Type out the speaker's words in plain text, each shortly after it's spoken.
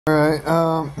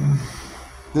Alright,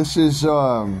 this is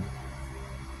a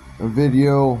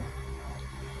video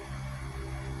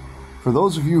for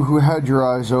those of you who had your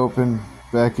eyes open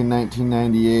back in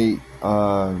 1998.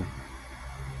 I'm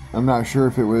not sure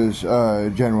if it was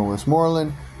General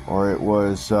Westmoreland, or it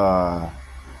was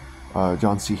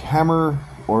John C. Hammer,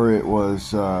 or it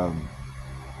was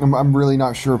I'm really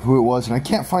not sure who it was, and I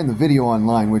can't find the video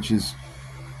online, which is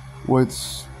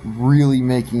what's really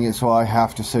making it so I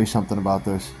have to say something about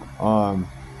this,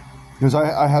 because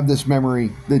I have this memory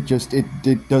that just it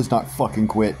does not fucking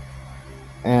quit,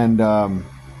 and a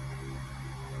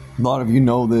lot of you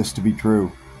know this to be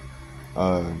true.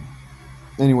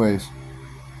 Anyways,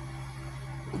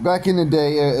 back in the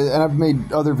day, and I've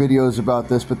made other videos about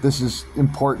this, but this is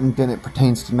important and it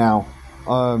pertains to now.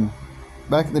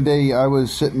 Back in the day, I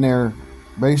was sitting there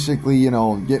basically, you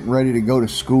know, getting ready to go to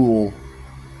school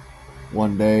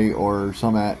one day or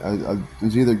I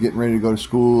was either getting ready to go to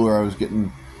school, or I was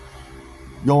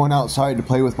going outside to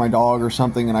play with my dog or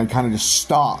something, and I kind of just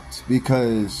stopped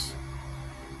because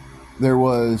there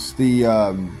was the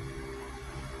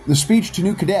speech to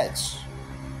new cadets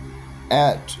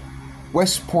at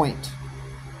West Point,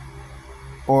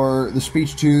 or the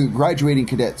speech to graduating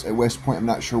cadets at West Point, I'm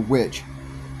not sure which.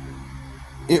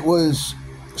 It was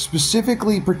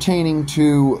specifically pertaining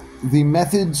to the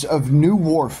methods of new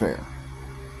warfare.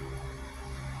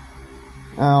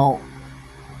 Now,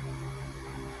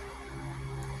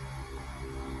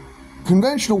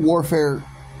 conventional warfare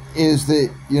is that,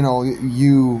 you know,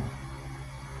 you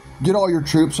get all your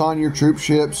troops on your troop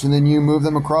ships, and then you move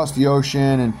them across the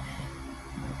ocean, and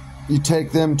you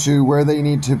take them to where they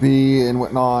need to be and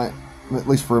whatnot, at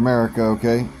least for America,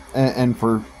 okay? And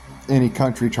for any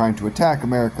country trying to attack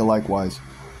America likewise.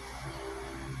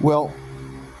 Well,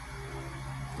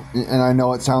 and I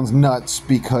know it sounds nuts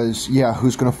because, yeah,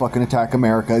 who's going to fucking attack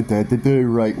America?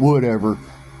 Right, whatever.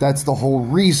 That's the whole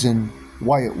reason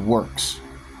why it works.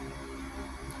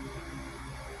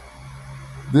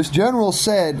 This general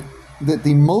said that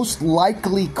the most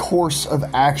likely course of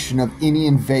action of any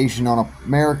invasion on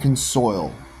American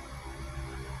soil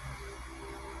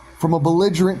from a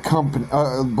belligerent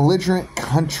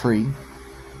country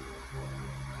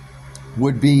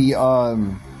would be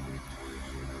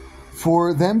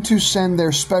for them to send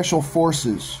their special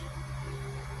forces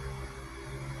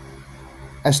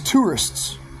as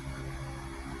tourists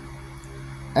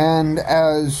and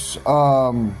as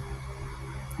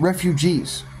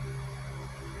refugees.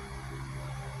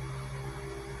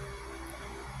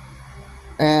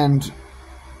 And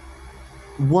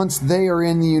once they are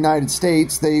in the United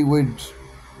States, they would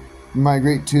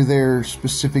migrate to their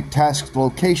specific tasked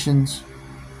locations,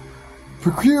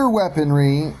 procure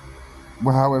weaponry,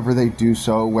 however they do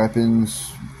so,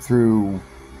 weapons through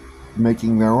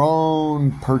making their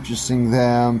own, purchasing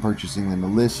them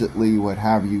illicitly, what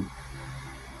have you.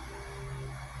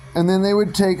 And then they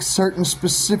would take certain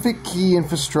specific key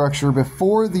infrastructure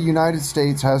before the United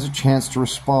States has a chance to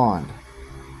respond.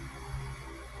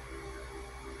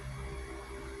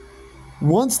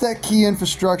 Once that key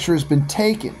infrastructure has been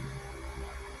taken,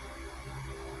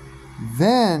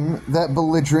 then that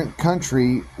belligerent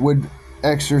country would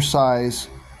exercise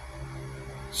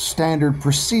standard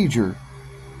procedure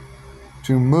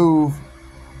to move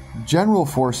general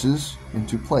forces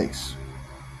into place.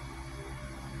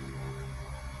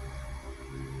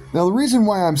 Now, the reason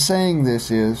why I'm saying this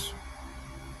is,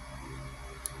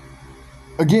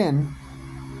 again,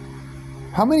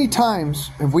 how many times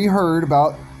have we heard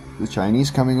about the Chinese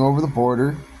coming over the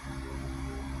border,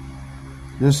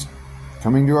 just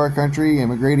coming to our country,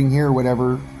 immigrating here,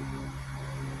 whatever?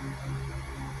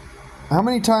 How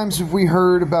many times have we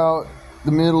heard about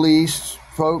the Middle East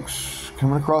folks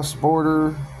coming across the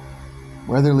border,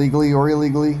 whether legally or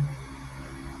illegally?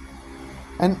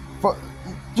 And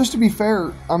just to be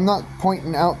fair, I'm not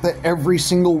pointing out that every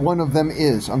single one of them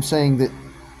is. I'm saying that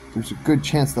there's a good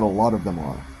chance that a lot of them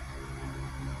are.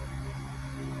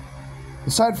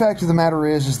 The side fact of the matter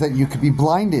is that you could be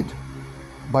blinded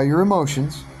by your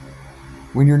emotions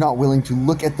when you're not willing to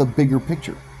look at the bigger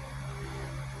picture.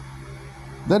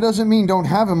 That doesn't mean don't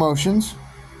have emotions.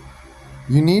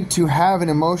 You need to have an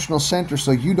emotional center so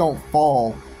you don't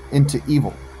fall into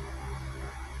evil.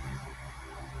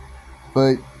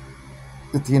 But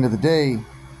at the end of the day,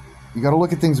 you got to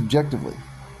look at things objectively.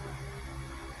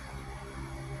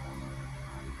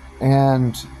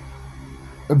 And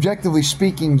objectively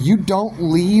speaking, you don't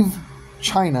leave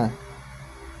China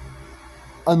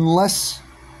unless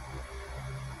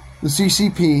the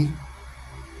CCP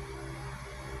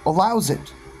allows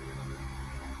it.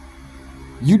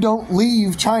 You don't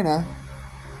leave China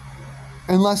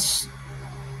unless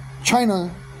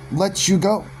China lets you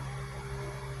go.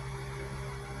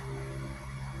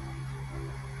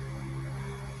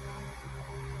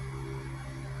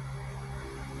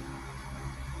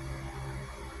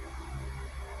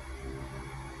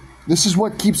 This is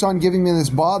what keeps on giving me this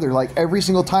bother. Like, every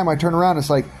single time I turn around, it's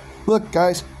like, look,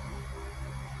 guys,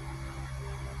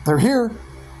 they're here.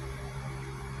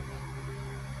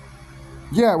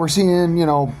 Yeah, we're seeing, you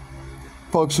know,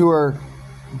 folks who are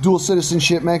dual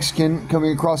citizenship Mexican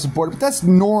coming across the border, but that's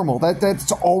normal.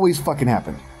 That's always fucking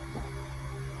happened.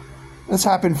 That's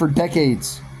happened for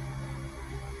decades.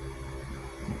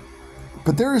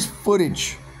 But there is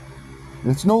footage.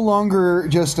 It's no longer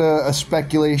just a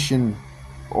speculation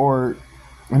or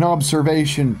an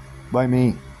observation by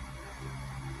me.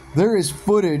 There is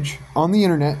footage on the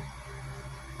internet,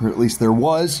 or at least there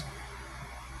was,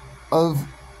 of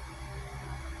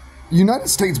United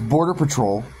States Border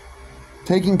Patrol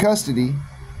taking custody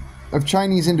of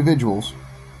Chinese individuals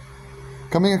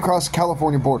coming across the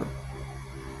California border.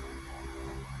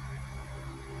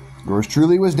 Yours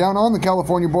truly was down on the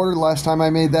California border the last time I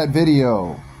made that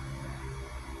video.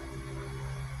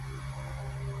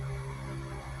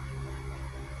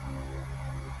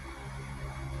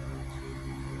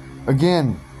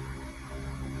 Again,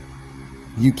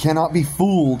 you cannot be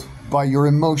fooled by your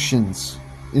emotions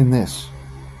in this.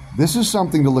 This is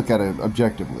something to look at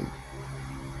objectively.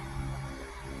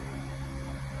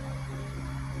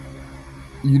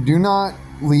 You do not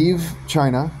leave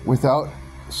China without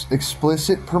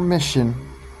explicit permission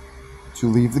to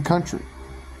leave the country.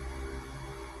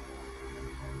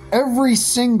 Every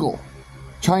single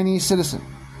Chinese citizen,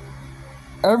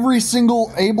 every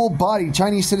single able-bodied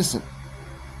Chinese citizen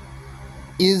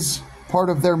is part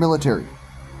of their military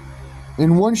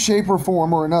in one shape or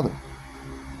form or another.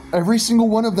 Every single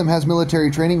one of them has military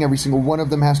training. Every single one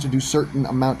of them has to do certain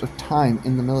amount of time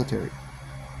in the military.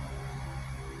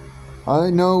 I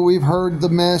know we've heard the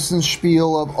mess and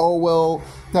spiel of, oh, well,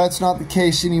 that's not the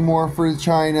case anymore for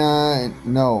China.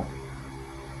 No.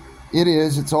 It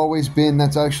is. It's always been.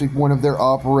 That's actually one of their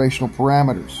operational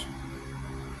parameters.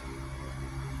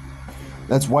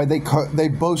 That's why they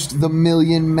boast the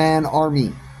 1,000,000-man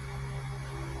army.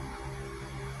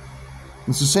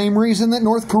 It's the same reason that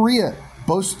North Korea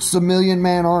boasts a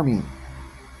 1,000,000-man army.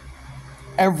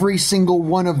 Every single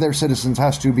one of their citizens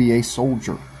has to be a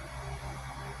soldier.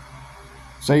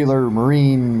 Sailor,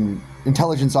 Marine,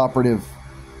 intelligence operative,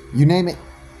 you name it.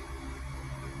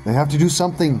 They have to do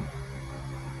something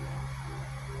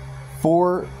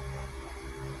for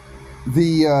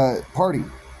the party.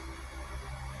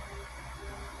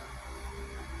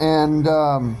 And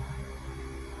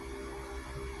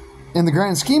in the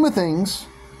grand scheme of things,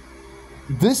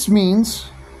 this means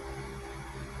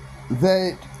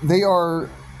that they are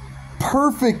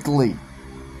perfectly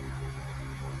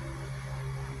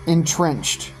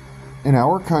entrenched in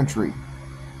our country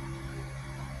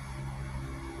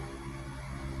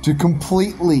to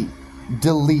completely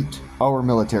delete our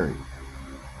military.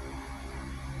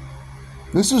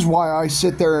 This is why I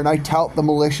sit there and I tout the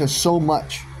militia so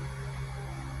much.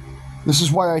 This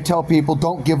is why I tell people,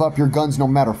 don't give up your guns no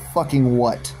matter fucking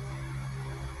what.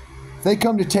 If they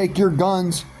come to take your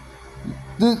guns,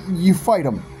 you fight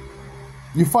them.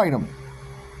 You fight them.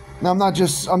 Now,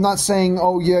 I'm not saying,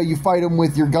 oh yeah, you fight them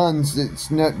with your guns.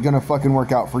 It's not gonna fucking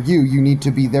work out for you. You need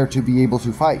to be there to be able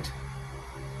to fight.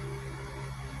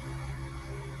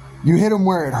 You hit them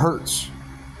where it hurts.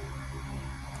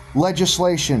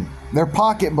 Legislation, their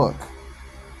pocketbook.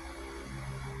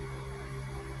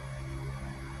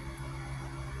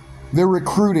 They're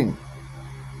recruiting.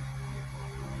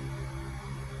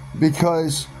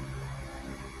 Because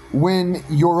when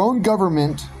your own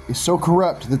government is so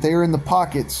corrupt that they are in the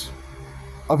pockets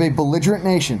of a belligerent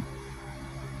nation,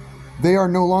 they are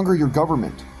no longer your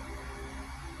government.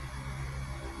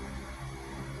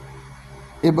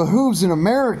 It behooves an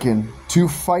American to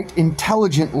fight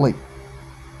intelligently.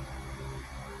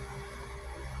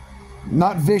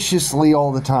 Not viciously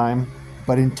all the time,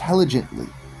 but intelligently.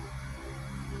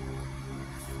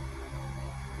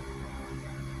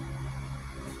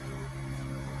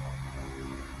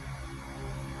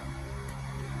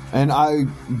 And I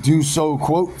do so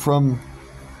quote from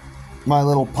my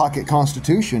little pocket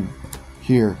constitution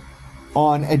here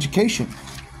on education.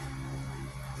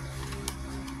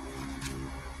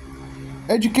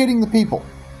 Educating the people.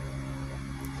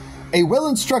 A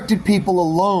well-instructed people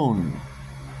alone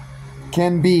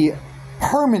can be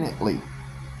permanently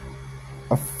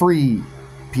a free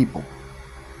people.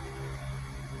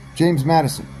 James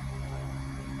Madison.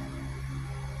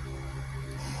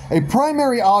 A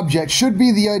primary object should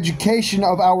be the education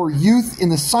of our youth in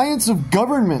the science of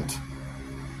government,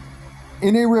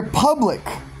 In a republic,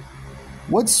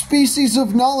 what species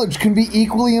of knowledge can be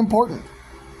equally important?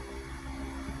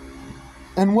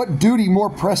 And what duty more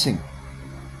pressing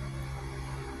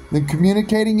than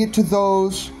communicating it to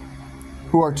those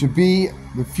who are to be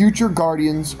the future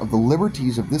guardians of the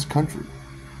liberties of this country?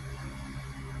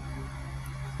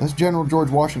 That's General George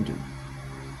Washington.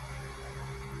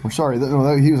 Or sorry,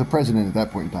 no, he was a president at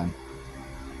that point in time.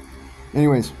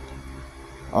 Anyways,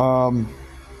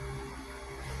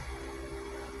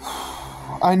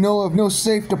 I know of no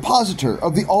safe depositor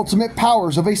of the ultimate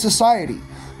powers of a society,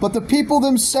 but the people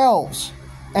themselves.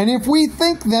 And if we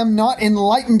think them not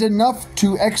enlightened enough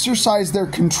to exercise their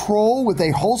control with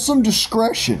a wholesome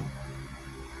discretion,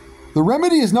 the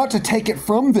remedy is not to take it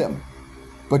from them,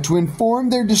 but to inform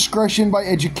their discretion by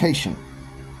education.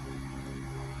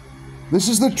 This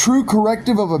is the true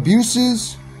corrective of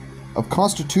abuses of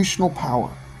constitutional power.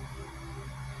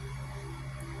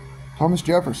 Thomas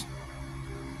Jefferson.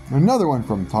 Another one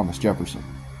from Thomas Jefferson.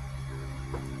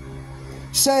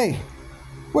 Say,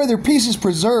 whether peace is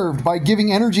preserved by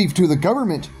giving energy to the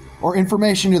government or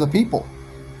information to the people.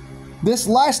 This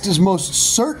last is most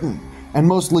certain and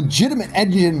most legitimate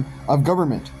engine of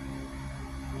government.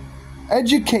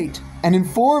 Educate and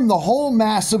inform the whole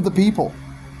mass of the people.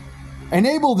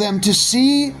 Enable them to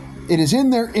see it is in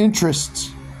their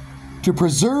interests to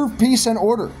preserve peace and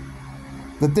order,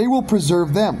 that they will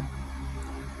preserve them.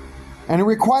 And it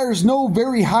requires no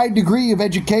very high degree of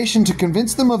education to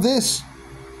convince them of this.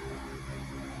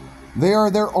 They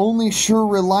are their only sure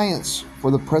reliance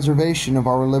for the preservation of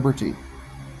our liberty.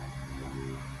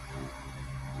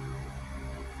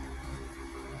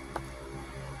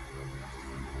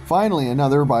 Finally,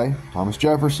 another by Thomas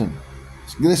Jefferson.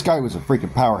 This guy was a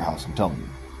freaking powerhouse, I'm telling you.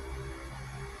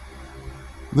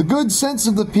 The good sense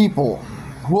of the people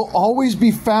will always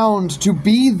be found to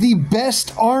be the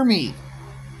best army.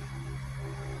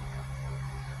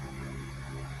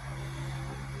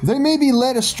 They may be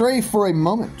led astray for a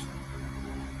moment,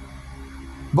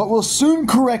 but will soon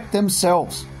correct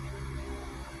themselves.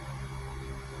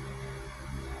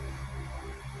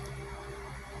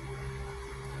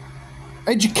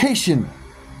 Education,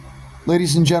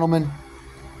 ladies and gentlemen.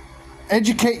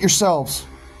 Educate yourselves,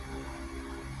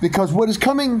 because what is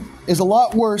coming is a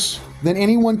lot worse than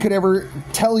anyone could ever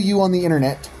tell you on the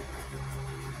internet.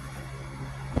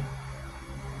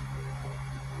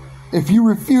 If you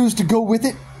refuse to go with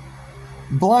it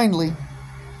blindly,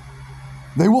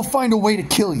 they will find a way to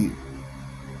kill you,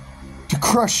 to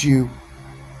crush you,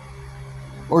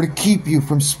 or to keep you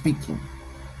from speaking,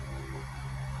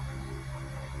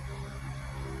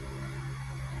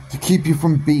 to keep you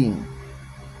from being.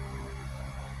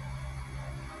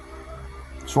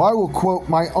 So I will quote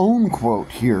my own quote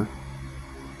here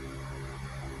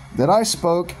that I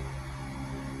spoke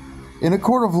in a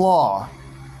court of law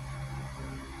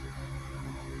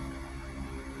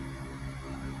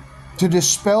to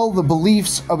dispel the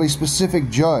beliefs of a specific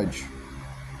judge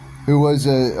who was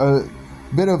a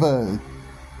bit of a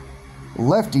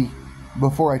lefty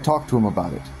before I talked to him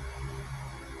about it.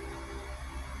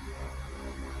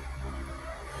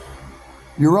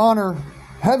 Your Honor,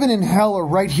 heaven and hell are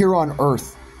right here on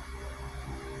earth.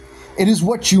 It is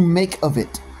what you make of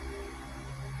it.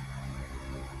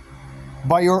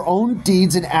 By your own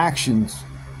deeds and actions,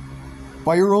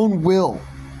 by your own will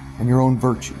and your own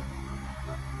virtue.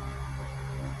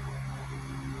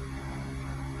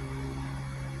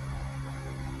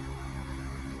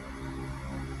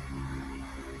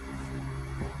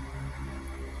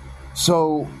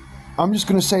 So, I'm just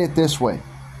going to say it this way.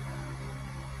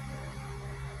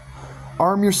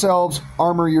 Arm yourselves,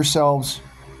 armor yourselves.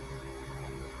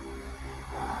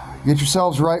 Get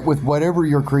yourselves right with whatever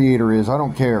your creator is. I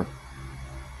don't care.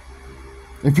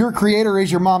 If your creator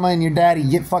is your mama and your daddy,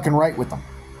 get fucking right with them.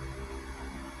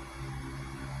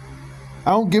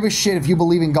 I don't give a shit if you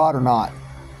believe in God or not.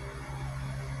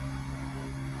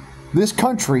 This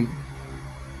country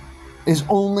is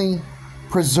only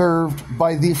preserved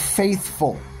by the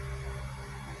faithful.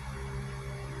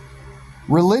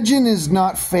 Religion is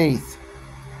not faith.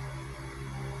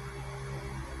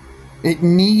 It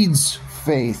needs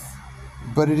faith,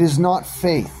 but it is not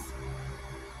faith.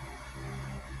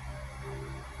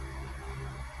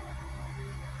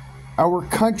 Our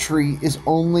country is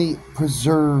only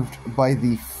preserved by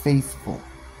the faithful.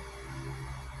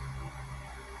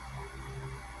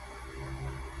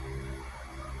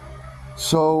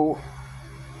 So,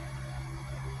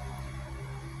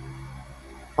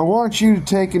 I want you to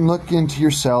take and look into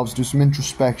yourselves, do some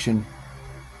introspection.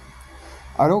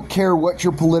 I don't care what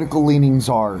your political leanings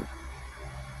are.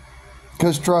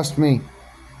 Because trust me,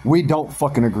 we don't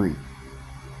fucking agree.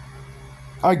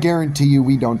 I guarantee you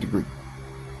we don't agree.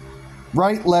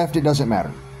 Right, left, it doesn't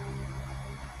matter.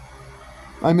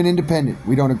 I'm an independent.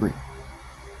 We don't agree.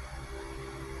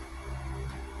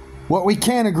 What we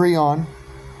can agree on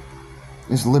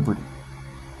is liberty.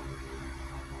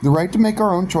 The right to make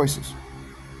our own choices.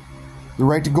 The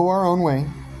right to go our own way.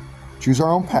 Choose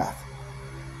our own path.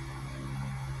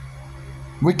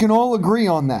 We can all agree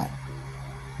on that.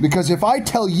 Because if I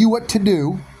tell you what to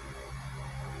do,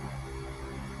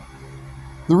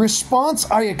 the response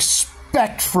I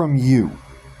expect from you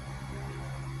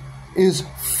is,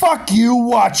 fuck you,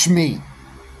 watch me.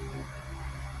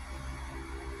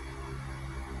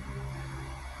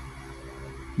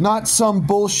 Not some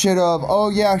bullshit of, oh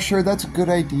yeah, sure, that's a good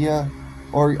idea.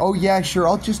 Or, oh yeah, sure,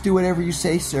 I'll just do whatever you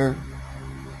say, sir.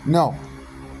 No.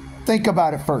 Think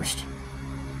about it first.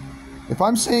 If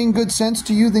I'm saying good sense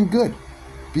to you, then good.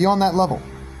 Be on that level.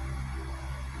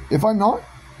 If I'm not,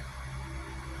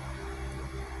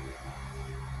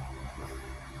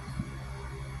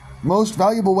 most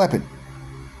valuable weapon,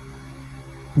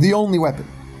 the only weapon,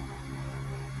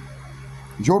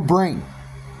 is your brain.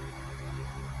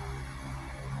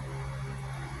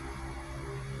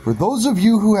 For those of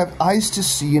you who have eyes to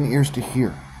see and ears to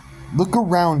hear, look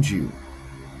around you.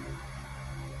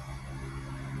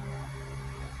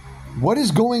 What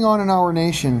is going on in our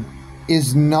nation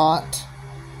is not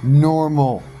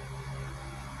normal.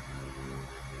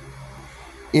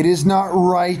 It is not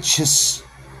righteous.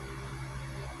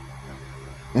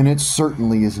 And it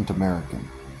certainly isn't American.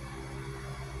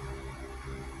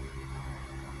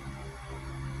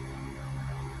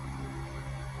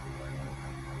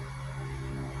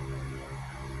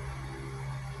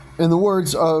 In the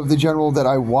words of the general that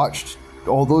I watched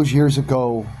all those years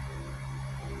ago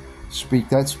speak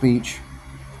that speech,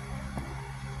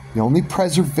 the only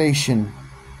preservation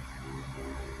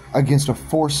against a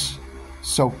force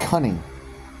so cunning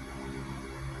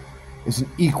is an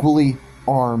equally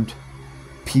armed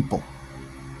people.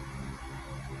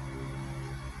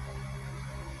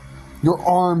 Your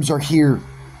arms are here.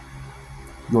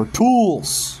 Your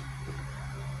tools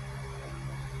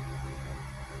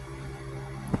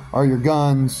are your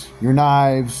guns, your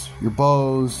knives, your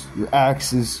bows, your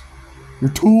axes. Your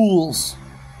tools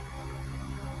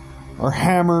are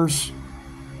hammers,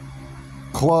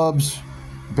 clubs,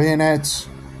 bayonets,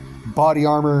 body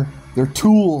armor. They're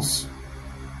tools.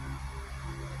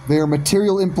 They are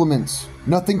material implements.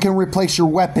 Nothing can replace your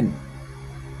weapon.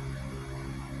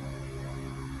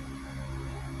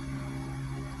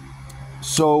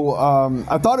 So,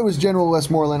 I thought it was General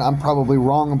Westmoreland. I'm probably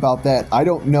wrong about that. I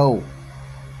don't know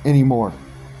anymore.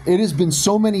 It has been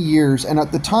so many years, and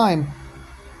at the time,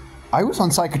 I was on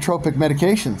psychotropic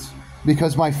medications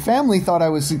because my family thought I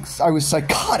was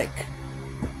psychotic,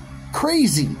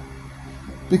 crazy,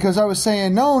 because I was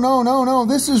saying, no,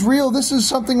 this is real. This is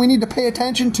something we need to pay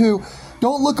attention to.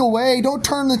 Don't look away. Don't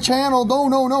turn the channel.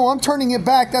 No, I'm turning it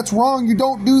back. That's wrong. You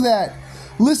don't do that.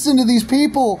 Listen to these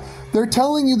people. They're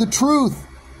telling you the truth.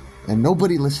 And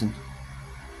nobody listened.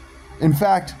 In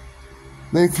fact,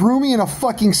 they threw me in a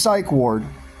fucking psych ward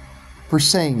for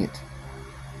saying it.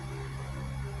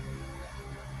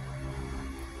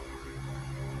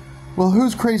 Well,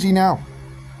 who's crazy now?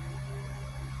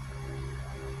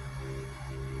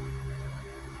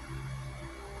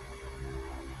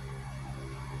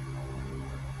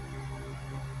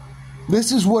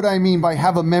 This is what I mean by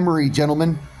have a memory,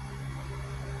 gentlemen.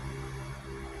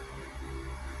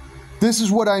 This is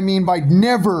what I mean by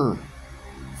never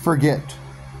forget.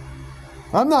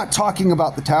 I'm not talking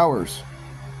about the towers.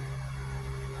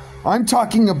 I'm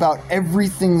talking about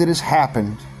everything that has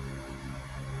happened.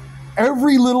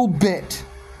 Every little bit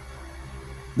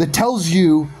that tells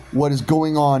you what is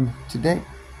going on today.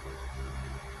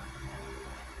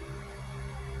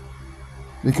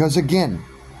 Because again,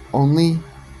 only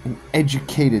an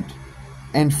educated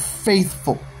and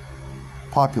faithful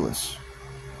populace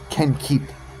can keep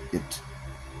it.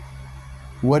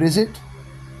 What is it?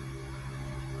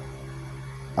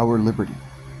 Our liberty.